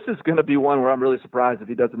this is going to be one where I'm really surprised if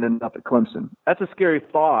he doesn't end up at Clemson. That's a scary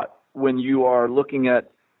thought when you are looking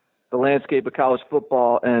at the landscape of college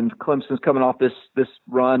football, and Clemson's coming off this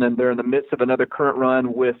run, and they're in the midst of another current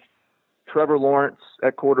run with Trevor Lawrence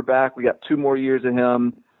at quarterback. We got 2 more years of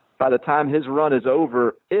him. By the time his run is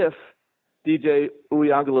over, if DJ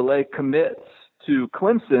Uiagalelei commits to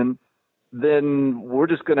Clemson, then we're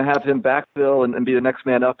just going to have him backfill and be the next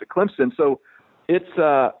man up at Clemson. So it's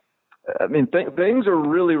things are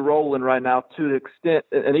really rolling right now to the extent,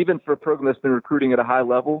 and even for a program that's been recruiting at a high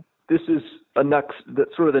level, this is the next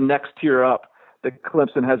tier up that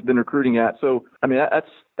Clemson has been recruiting at. So, I mean,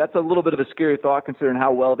 that's a little bit of a scary thought considering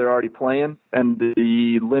how well they're already playing and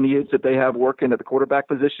the lineage that they have working at the quarterback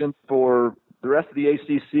position for the rest of the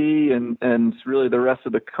ACC and really the rest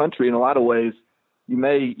of the country. In a lot of ways, you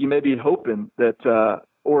may be hoping that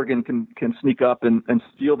Oregon can sneak up and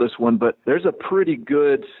steal this one, but there's a pretty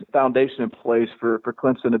good foundation in place for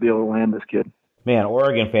Clemson to be able to land this kid. Man,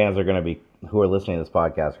 Oregon fans who are listening to this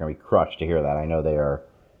podcast are going to be crushed to hear that. I know they're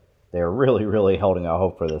really, really holding out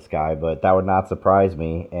hope for this guy, but that would not surprise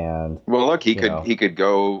me. And well, look, he could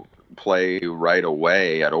go play right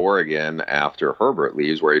away at Oregon after Herbert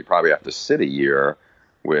leaves, where he'd probably have to sit a year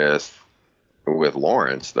with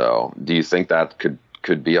Lawrence, though. Do you think that could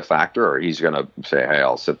be a factor, or he's going to say, hey,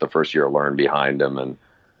 I'll sit the first year, learn behind him, and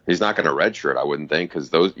he's not going to redshirt, I wouldn't think, because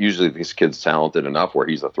these kids talented enough where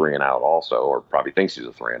he's a 3-and-out also, or probably thinks he's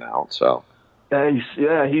a 3-and-out. So he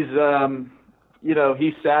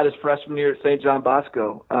sat his freshman year at St. John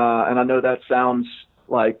Bosco, and I know that sounds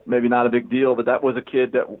like maybe not a big deal, but that was a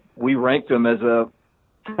kid that we ranked him as a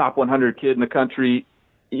top 100 kid in the country,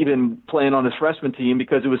 even playing on his freshman team,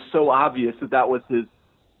 because it was so obvious that was his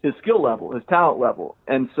skill level, his talent level.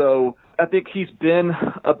 And so I think he's been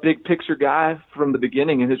a big picture guy from the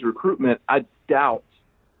beginning in his recruitment. I doubt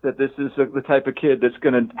that this is the type of kid that's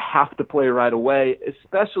going to have to play right away,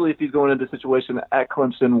 especially if he's going into a situation at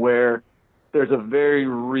Clemson where there's a very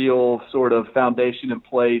real sort of foundation in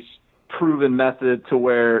place, proven method to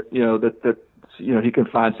where, he can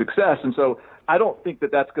find success. And so I don't think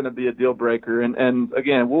that that's going to be a deal breaker. And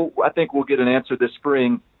again, I think we'll get an answer this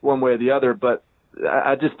spring one way or the other, but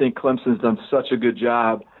I just think Clemson's done such a good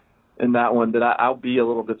job in that one that I'll be a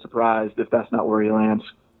little bit surprised if that's not where he lands.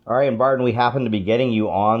 All right, and Barton, we happen to be getting you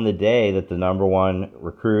on the day that the number one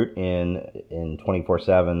recruit in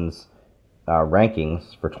 24/7's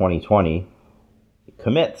rankings for 2020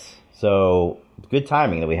 commits. So good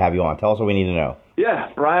timing that we have you on. Tell us what we need to know. Yeah,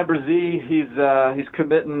 Brian Brzee, he's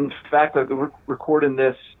committing. In fact, we're recording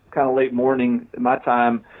this kind of late morning in my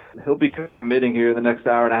time. He'll be committing here in the next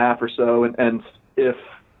hour and a half or so, and if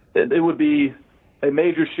it would be a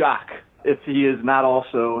major shock if he is not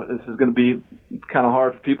also. This is going to be kind of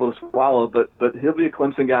hard for people to swallow, but he'll be a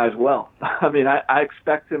Clemson guy as well. I mean, I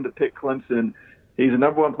expect him to pick Clemson. He's the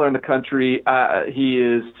number one player in the country. He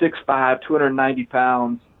is 6'5", 290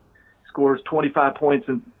 pounds, scores 25 points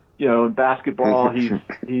in basketball. He's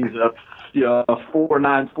a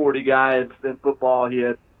 4'9", 40 guy in football. He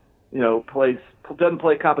had doesn't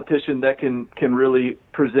play competition that can really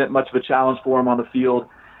present much of a challenge for him on the field.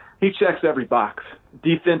 He checks every box.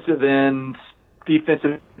 Defensive end,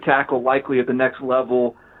 defensive tackle, likely at the next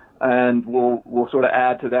level, and we'll sort of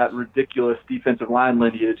add to that ridiculous defensive line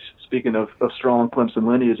lineage. Speaking of strong Clemson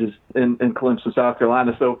lineages in Clemson, South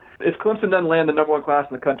Carolina. So if Clemson doesn't land the number one class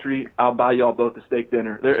in the country, I'll buy y'all both a steak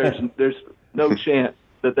dinner. There's no chance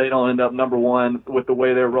that they don't end up number one with the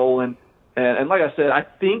way they're rolling. And like I said, I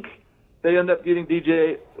think they end up getting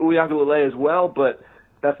DJ Uiagalelei as well, but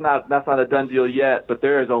that's not a done deal yet. But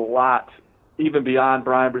there is a lot, even beyond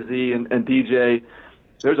Brian Brzee and DJ.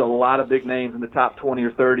 There's a lot of big names in the top 20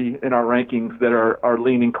 or 30 in our rankings that are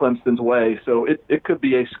leaning Clemson's way. So it could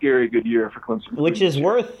be a scary good year for Clemson. Which is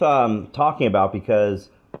worth talking about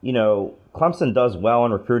because, Clemson does well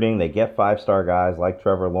in recruiting. They get 5-star guys like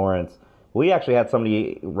Trevor Lawrence. We actually had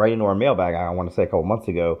somebody write into our mailbag, I want to say a couple months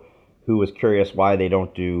ago, who was curious why they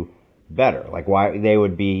don't do better. Like why they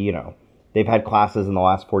would be, they've had classes in the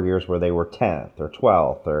last 4 years where they were 10th or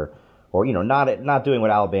 12th or not doing what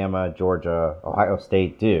Alabama, Georgia, Ohio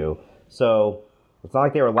State do. So it's not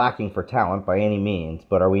like they were lacking for talent by any means,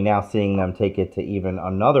 but are we now seeing them take it to even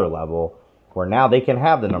another level where now they can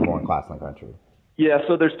have the number one class in the country? Yeah,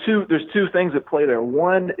 so there's two things at play there.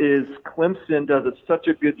 One is Clemson does such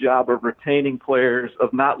a good job of retaining players,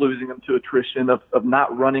 of not losing them to attrition, of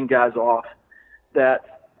not running guys off,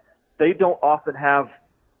 that they don't often have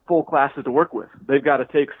full classes to work with. They've got to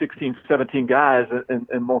take 16, 17 guys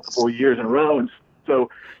in multiple years in a row. And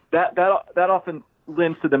so that often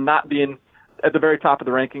lends to them not being at the very top of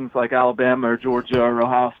the rankings like Alabama or Georgia or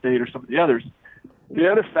Ohio State or some of the others.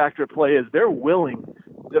 The other factor at play is they'll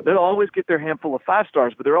always get their handful of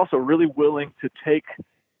 5-stars, but they're also really willing to take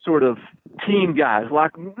sort of team guys.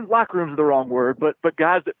 Locker room's the wrong word, but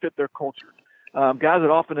guys that fit their culture. Guys that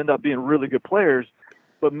often end up being really good players,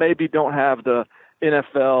 but maybe don't have the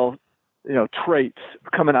NFL, traits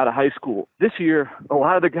coming out of high school. This year, a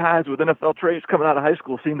lot of the guys with NFL traits coming out of high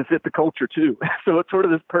school seem to fit the culture too. So it's sort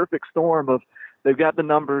of this perfect storm of they've got the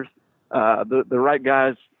numbers, the right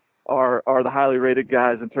guys are the highly rated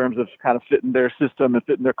guys in terms of kind of fitting their system and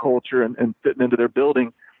fitting their culture and fitting into their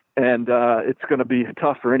building. And it's going to be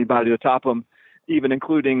tough for anybody to top them, even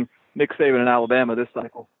including Nick Saban in Alabama this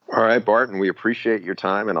cycle. All right, Barton, we appreciate your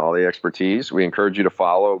time and all the expertise. We encourage you to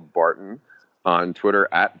follow Barton on Twitter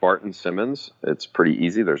at Barton Simmons. It's pretty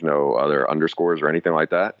easy. There's no other underscores or anything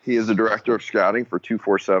like that. He is the director of scouting for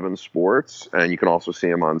 247 Sports, and you can also see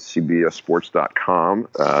him on CBSSports.com,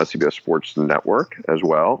 CBS Sports Network as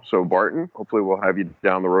well. So, Barton, hopefully we'll have you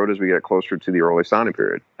down the road as we get closer to the early signing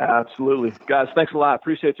period. Absolutely. Guys, thanks a lot.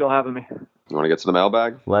 Appreciate y'all having me. You want to get to the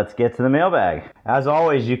mailbag? Let's get to the mailbag. As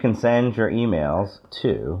always, you can send your emails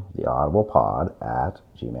to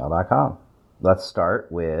theaudiblepod@gmail.com. Let's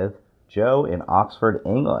start with Joe in Oxford,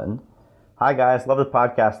 England. Hi, guys. Love the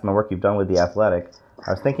podcast and the work you've done with The Athletic.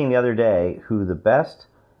 I was thinking the other day who the best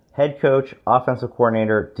head coach, offensive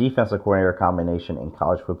coordinator, defensive coordinator combination in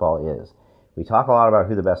college football is. We talk a lot about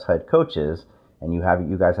who the best head coach is, and you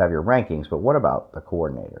guys have your rankings, but what about the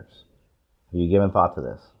coordinators? Have you given thought to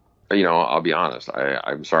this? I'll be honest.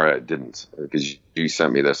 I'm sorry I didn't, because you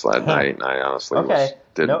sent me this last night, and I honestly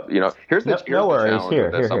didn't. Here's the challenge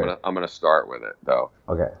with this. I'm gonna start with it though.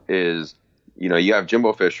 Okay. Is you have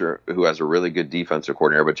Jimbo Fisher, who has a really good defensive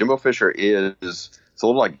coordinator, but Jimbo Fisher it's a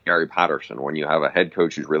little like Gary Patterson when you have a head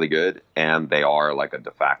coach who's really good and they are like a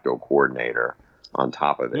de facto coordinator on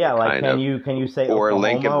top of it. Yeah, like can you say or Oklahoma,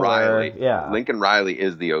 Lincoln Riley? Yeah, Lincoln Riley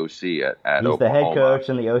is the OC at He's Oklahoma. the head coach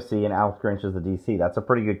and the OC, and Alex Grinch is the DC. That's a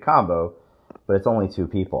pretty good combo, but it's only two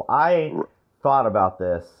people. I thought about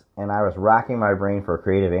this and I was racking my brain for a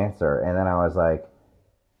creative answer, and then I was like,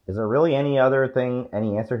 is there really any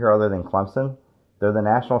answer here other than Clemson? They're the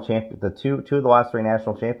national champion, the two of the last three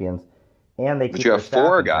national champions, and they. But you have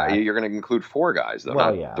four guys. You're going to include four guys, though,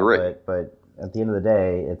 not three. But at the end of the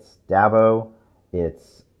day, it's Dabo.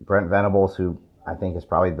 It's Brent Venables, who I think is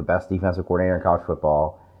probably the best defensive coordinator in college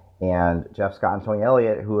football, and Jeff Scott and Tony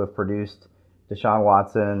Elliott, who have produced Deshaun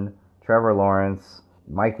Watson, Trevor Lawrence,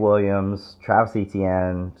 Mike Williams, Travis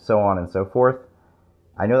Etienne, so on and so forth.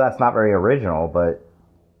 I know that's not very original, but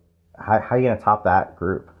how are you going to top that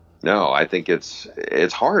group? No, I think it's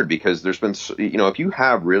hard because there's been, if you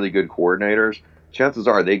have really good coordinators, chances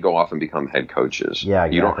are they go off and become head coaches. Yeah,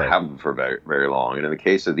 exactly. You don't have them for very, very long. And in the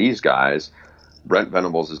case of these guys, Brent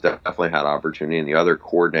Venables has definitely had opportunity, and the other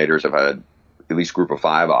coordinators have had at least group of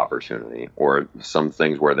 5 opportunity, or some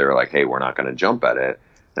things where they're like, hey, we're not going to jump at it.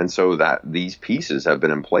 And so that these pieces have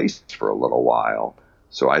been in place for a little while.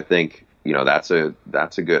 So I think, that's a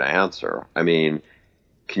good answer. I mean,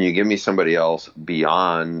 can you give me somebody else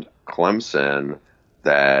beyond Clemson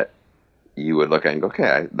that you would look at and go,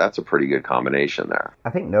 okay, that's a pretty good combination there?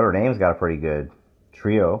 I think Notre Dame's got a pretty good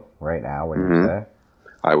trio right now, wouldn't you say?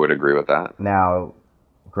 I would agree with that. Now,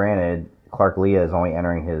 granted, Clark Leah is only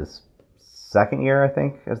entering his second year, I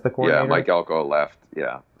think, as the coordinator. Yeah, Mike Elko left,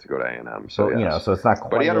 to go to A&M. So, yes. So it's not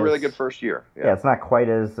quite. But he had a really good first year. Yeah, it's not quite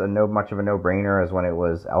as much of a no-brainer as when it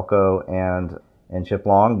was Elko and Chip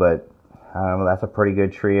Long, but that's a pretty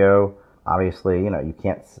good trio. Obviously, you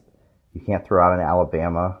can't throw out an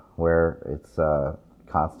Alabama where it's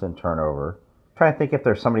constant turnover. I'm trying to think if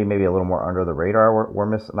there's somebody maybe a little more under the radar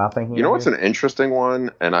we're not thinking. You know what's an interesting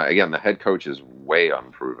one? And again, the head coach is way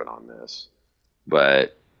unproven on this,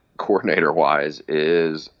 but coordinator-wise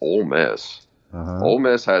is Ole Miss. Ole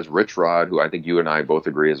Miss has Rich Rod, who I think you and I both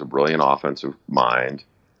agree is a brilliant offensive mind,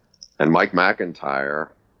 and Mike McIntyre,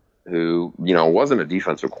 who, wasn't a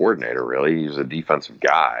defensive coordinator, really. He was a defensive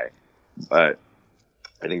guy. But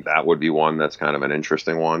I think that would be one that's kind of an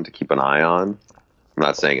interesting one to keep an eye on. I'm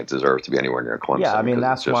not saying it deserves to be anywhere near Clemson. Yeah, I mean,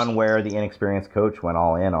 that's one where the inexperienced coach went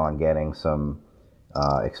all in on getting some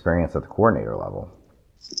experience at the coordinator level.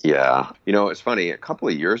 Yeah. It's funny. A couple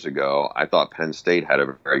of years ago, I thought Penn State had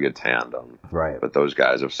a very good tandem. Right. But those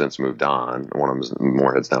guys have since moved on. One of them is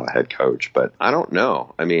Moorhead's now a head coach. But I don't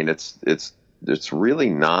know. I mean, it's really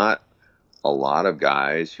not a lot of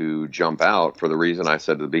guys who jump out for the reason I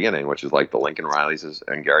said at the beginning, which is like the Lincoln Rileys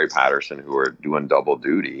and Gary Patterson who are doing double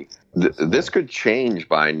duty. This could change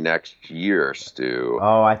by next year, Stu.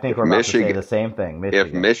 Oh, I think we're about to say the same thing.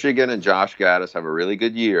 If Michigan and Josh Gaddis have a really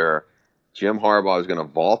good year, Jim Harbaugh is going to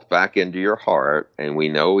vault back into your heart, and we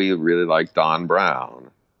know we really like Don Brown.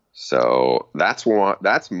 So that's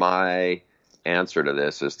my answer to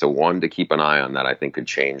this, is to one to keep an eye on that I think could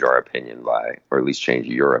change our opinion by, or at least change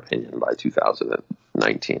your opinion by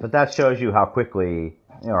 2019. But that shows you how quickly,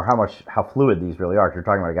 or how fluid these really are. You're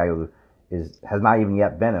talking about a guy who has not even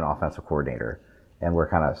yet been an offensive coordinator, and we're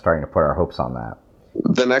kind of starting to put our hopes on that.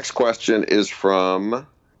 The next question is from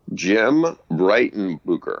Jim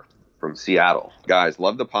Breitenbucher from Seattle. Guys,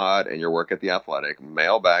 love the pod and your work at The Athletic.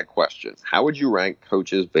 Mailbag question. How would you rank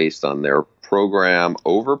coaches based on their program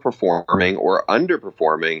overperforming or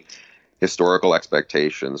underperforming historical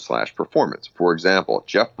expectations / performance? For example,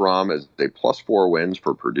 Jeff Brom is a +4 wins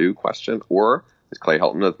for Purdue question, or is Clay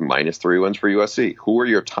Helton with -3 wins for USC? Who are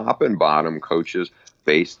your top and bottom coaches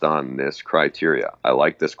based on this criteria? I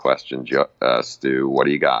like this question, Stu. What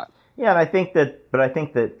do you got? Yeah, and I think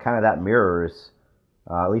that kind of that mirrors,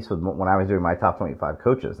 at least with when I was doing my top 25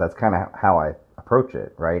 coaches, that's kind of how I approach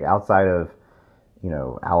it, right? Outside of,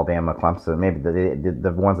 Alabama, Clemson, maybe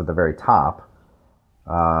the ones at the very top.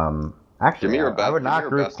 Actually, I would not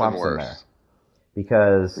group Clemson there,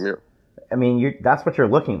 because that's what you're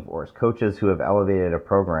looking for, is coaches who have elevated a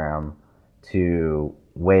program to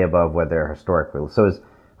way above what they're historically. So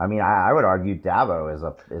I would argue Dabo is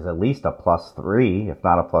at least a +3, if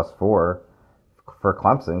not a +4 for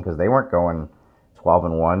Clemson, because they weren't going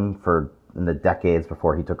 12-1 in the decades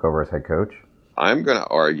before he took over as head coach. I'm going to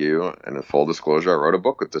argue, and in full disclosure, I wrote a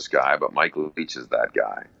book with this guy, but Mike Leach is that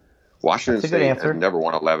guy. Washington State has never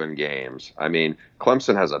won 11 games. I mean,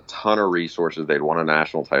 Clemson has a ton of resources. They'd won a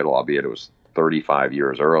national title, albeit it was 35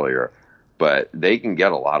 years earlier, but they can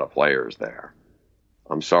get a lot of players there.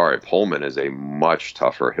 I'm sorry, Pullman is a much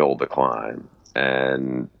tougher hill to climb,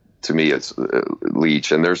 and to me, it's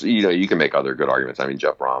Leach. And there's, you can make other good arguments. I mean,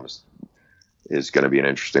 Jeff Brom is going to be an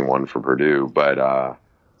interesting one for Purdue, but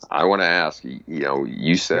I want to ask,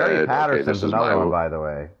 you said Gary Patterson's another one, by the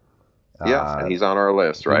way. Yeah, and he's on our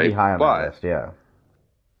list, right? He'd be high on our list, yeah.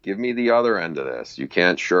 Give me the other end of this. You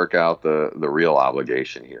can't shirk out the real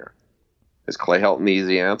obligation here. Is Clay Helton the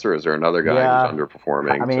easy answer? Is there another guy who's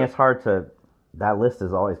underperforming? I mean, it's hard to. That list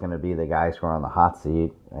is always going to be the guys who are on the hot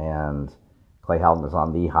seat, and Clay Helton is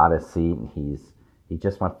on the hottest seat, and he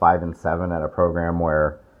just went 5-7 at a program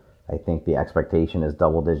where I think the expectation is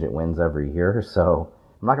double-digit wins every year. So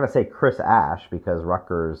I'm not going to say Chris Ash, because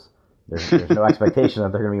Rutgers, there's no expectation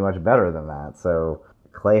that they're going to be much better than that. So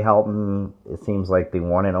Clay Helton, it seems like the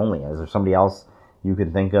one and only. Is there somebody else you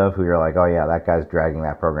can think of who you're like, oh yeah, that guy's dragging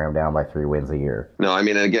that program down by 3 wins a year? No, I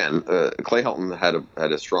mean, again, Clay Helton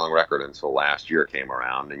had a strong record until last year came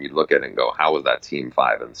around, and you look at it and go, how was that team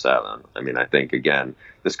 5-7? I mean, I think again,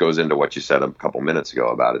 this goes into what you said a couple minutes ago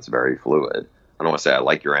about it's very fluid. I don't want to say I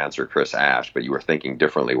like your answer, Chris Ash, but you were thinking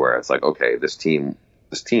differently where it's like, okay, this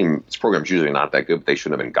program's usually not that good, but they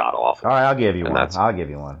shouldn't have been god awful. All right, I'll give you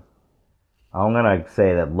one. I'm going to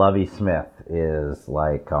say that Lovie Smith is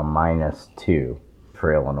like a -2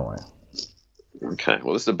 for Illinois. Okay,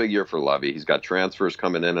 well, this is a big year for Lovie. He's got transfers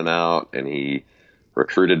coming in and out, and he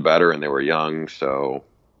recruited better, and they were young, so...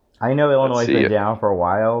 I know Illinois has been down for a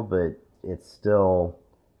while, but it's still...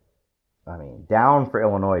 I mean, down for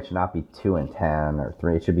Illinois should not be 2-10 or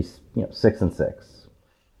 3. It should be 6-6.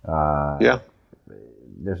 Yeah.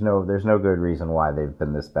 There's no good reason why they've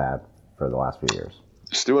been this bad for the last few years.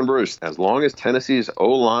 Stu and Bruce, as long as Tennessee's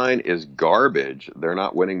O-line is garbage, they're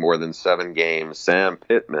not winning more than 7 games. Sam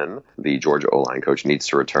Pittman, the Georgia O-line coach, needs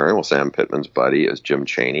to return. Well, Sam Pittman's buddy is Jim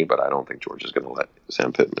Chaney, but I don't think Georgia's going to let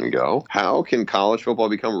Sam Pittman go. How can college football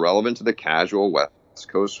become relevant to the casual West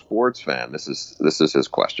Coast sports fan? This is his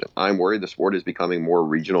question. I'm worried the sport is becoming more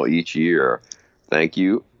regional each year. Thank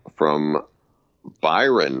you, from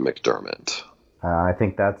Byron McDermott. I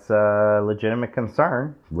think that's a legitimate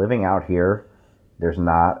concern. Living out here,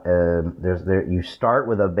 you start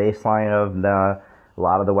with a baseline of a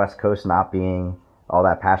lot of the West Coast not being all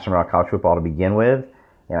that passionate about college football to begin with,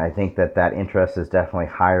 and I think that interest is definitely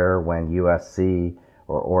higher when USC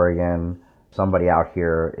or Oregon, somebody out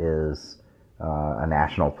here is a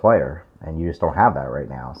national player, and you just don't have that right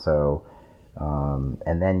now. So,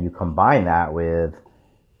 and then you combine that with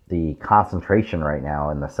the concentration right now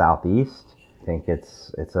in the Southeast. I think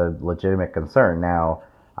it's a legitimate concern. Now,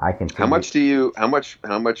 I can. How much,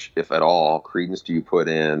 if at all, credence do you put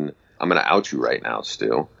in? I'm going to out you right now,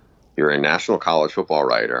 Stu. You're a national college football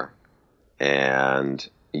writer, and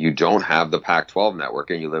you don't have the Pac-12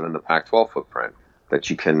 network, and you live in the Pac-12 footprint. That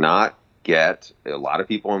you cannot get. A lot of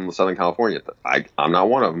people in Southern California, I'm not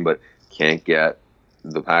one of them, but can't get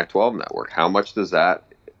the Pac-12 network. How much does that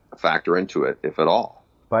factor into it, if at all?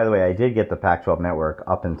 By the way, I did get the Pac-12 network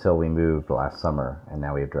up until we moved last summer, and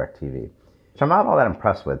now we have DirecTV, which I'm not all that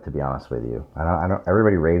impressed with, to be honest with you. I don't.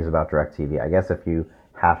 Everybody raves about DirecTV. I guess if you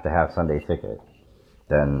have to have Sunday Ticket,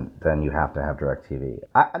 then you have to have DirecTV.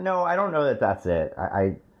 No, I don't know that that's it.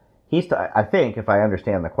 I think if I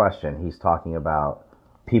understand the question, he's talking about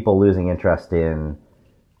people losing interest in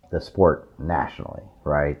the sport nationally,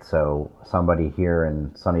 right? So somebody here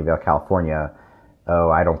in Sunnyvale, California,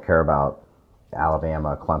 I don't care about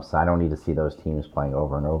Alabama, Clemson. I don't need to see those teams playing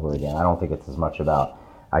over and over again. I don't think it's as much about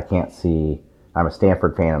I'm a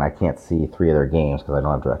Stanford fan and I can't see 3 of their games because I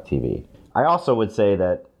don't have DirecTV. I also would say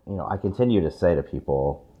that, I continue to say to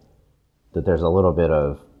people that there's a little bit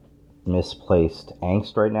of misplaced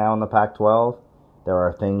angst right now in the Pac-12. There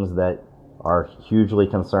are things that are hugely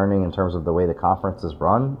concerning in terms of the way the conference is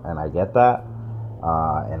run, and I get that,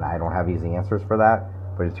 and I don't have easy answers for that.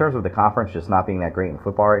 But in terms of the conference just not being that great in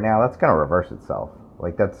football right now, that's going to reverse itself.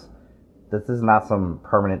 Like this is not some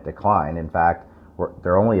permanent decline. In fact,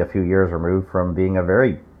 they're only a few years removed from being a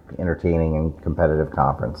very entertaining and competitive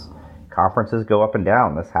conference. Conferences go up and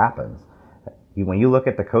down. This happens. When you look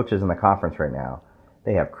at the coaches in the conference right now,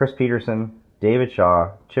 they have Chris Peterson, David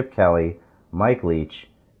Shaw, Chip Kelly, Mike Leach,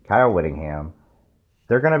 Kyle Whittingham.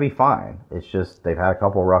 They're going to be fine. It's just they've had a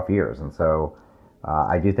couple rough years, and so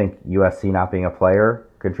I do think USC not being a player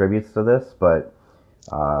contributes to this. But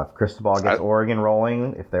if Cristobal gets Oregon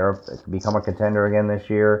rolling, if they're become a contender again this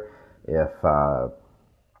year, if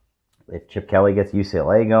Chip Kelly gets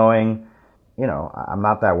UCLA going, I'm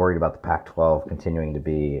not that worried about the Pac-12 continuing to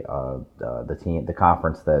be the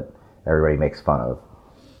conference that everybody makes fun of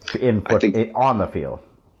on the field.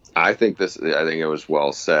 I think it was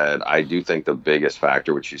well said. I do think the biggest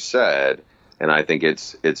factor, which you said, and I think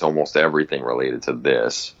it's almost everything related to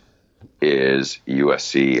this, is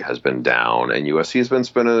USC has been down, and USC has been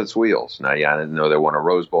spinning its wheels. Now, I didn't know they won a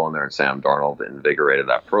Rose Bowl in there, and Sam Darnold invigorated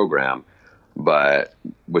that program. But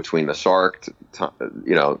between the Sark,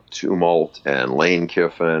 tumult and Lane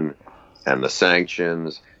Kiffin and the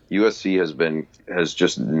sanctions, USC has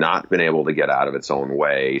just not been able to get out of its own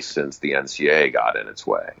way since the NCAA got in its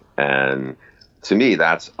way. And to me,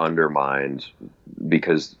 that's undermined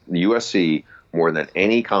because USC, more than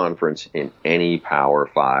any conference in any Power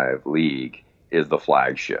 5 league, is the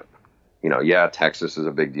flagship. Texas is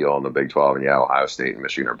a big deal in the Big 12, and Ohio State and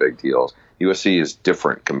Michigan are big deals. USC is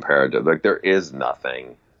different compared to, there is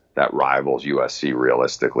nothing that rivals USC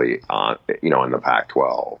realistically in the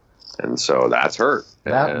Pac-12. And so that's hurt.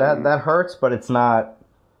 That hurts, but it's not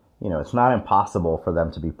it's not impossible for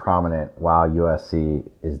them to be prominent while USC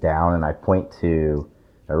is down. And I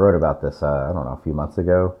wrote about this, I don't know, a few months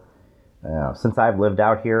ago. Since I've lived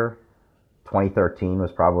out here, 2013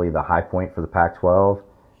 was probably the high point for the Pac-12.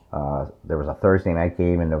 There was a Thursday night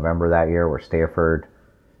game in November that year where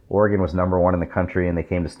Oregon was number 1 in the country, and they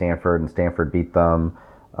came to Stanford, and Stanford beat them.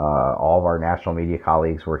 All of our national media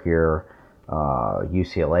colleagues were here.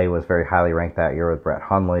 UCLA was very highly ranked that year with Brett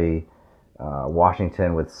Hundley.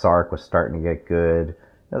 Washington with Sark was starting to get good.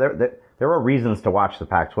 There were reasons to watch the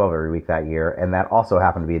Pac-12 every week that year, and that also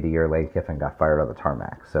happened to be the year Lane Kiffin got fired on the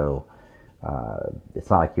tarmac. So it's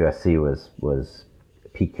not like USC was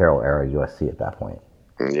Pete Carroll era USC at that point.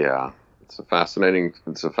 Yeah, it's a fascinating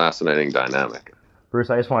dynamic. Bruce,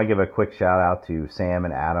 I just want to give a quick shout out to Sam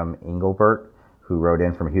and Adam Engelbert, who wrote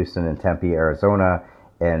in from Houston and Tempe, Arizona,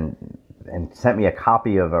 and sent me a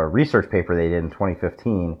copy of a research paper they did in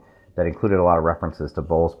 2015 that included a lot of references to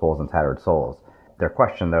Bulls, Bulls, and Tattered Souls. Their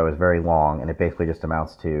question, though, is very long, and it basically just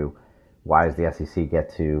amounts to, why does the SEC get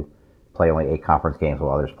to play only 8 conference games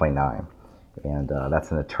while others play 9? And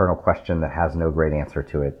that's an eternal question that has no great answer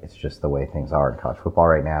to it. It's just the way things are in college football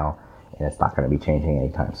right now, and it's not going to be changing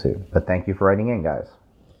anytime soon. But thank you for writing in, guys.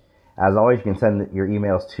 As always, you can send your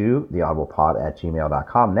emails to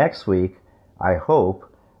theaudiblepod@gmail.com. Next week, I hope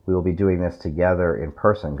we will be doing this together in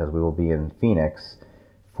person, because we will be in Phoenix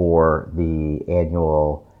for the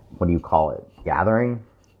annual, what do you call it, gathering?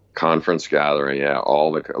 Conference gathering, yeah.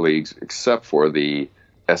 All the leagues except for the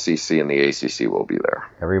SEC and the ACC will be there.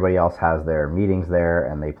 Everybody else has their meetings there,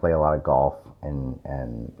 and they play a lot of golf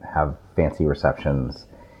and have fancy receptions,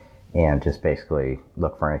 and just basically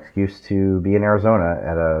look for an excuse to be in Arizona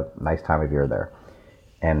at a nice time of year there.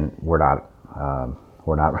 And we're not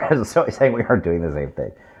saying we aren't doing the same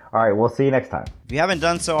thing. All right, we'll see you next time. If you haven't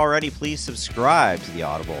done so already, please subscribe to The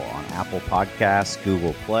Audible on Apple Podcasts,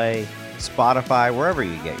 Google Play, Spotify, wherever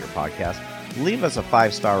you get your podcasts. Leave us a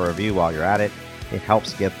 5-star review while you're at it. It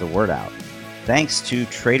helps get the word out. Thanks to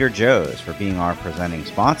Trader Joe's for being our presenting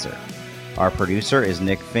sponsor. Our producer is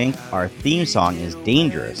Nick Fink. Our theme song is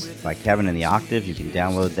Dangerous by Kevin and the Octave. You can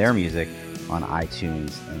download their music on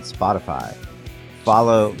iTunes and Spotify.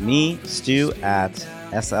 Follow me, Stu, at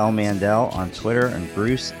SL Mandel on Twitter, and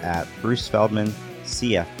Bruce at Bruce Feldman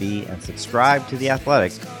CFB, and subscribe to The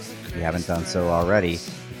Athletic if you haven't done so already.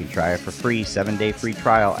 You can try it for free, 7-day free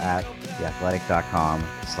trial at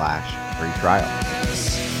theathletic.com/free trial.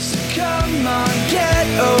 So come on,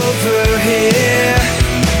 get over here.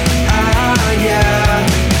 Ah, yeah.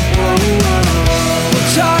 Whoa, whoa. We'll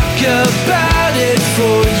talk about